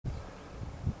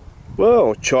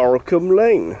Well, Charlecombe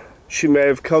Lane. She may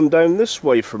have come down this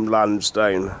way from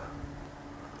Lansdowne.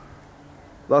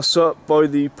 That's up by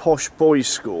the posh boys'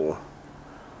 school.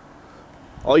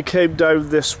 I came down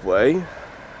this way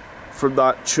from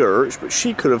that church, but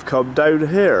she could have come down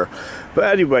here. But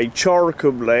anyway,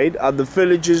 Charlecombe Lane, and the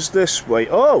village is this way.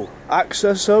 Oh,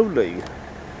 access only.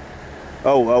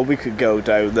 Oh well, we could go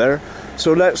down there.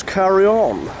 So let's carry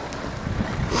on.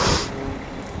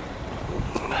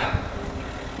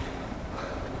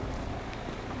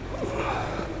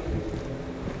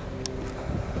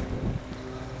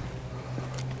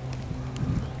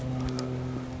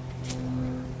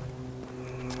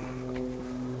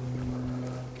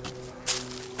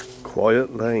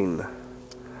 Quiet lane.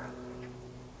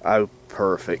 How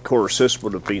perfect. Of course, this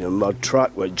would have been a mud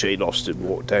track when Jane Austen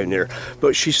walked down here,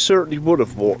 but she certainly would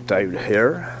have walked down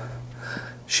here.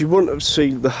 She wouldn't have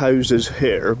seen the houses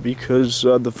here because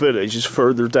the village is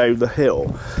further down the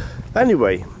hill.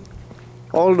 Anyway,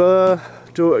 I'll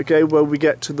do it again when we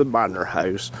get to the manor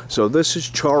house. So this is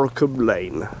Charlecombe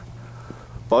Lane.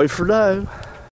 Bye for now.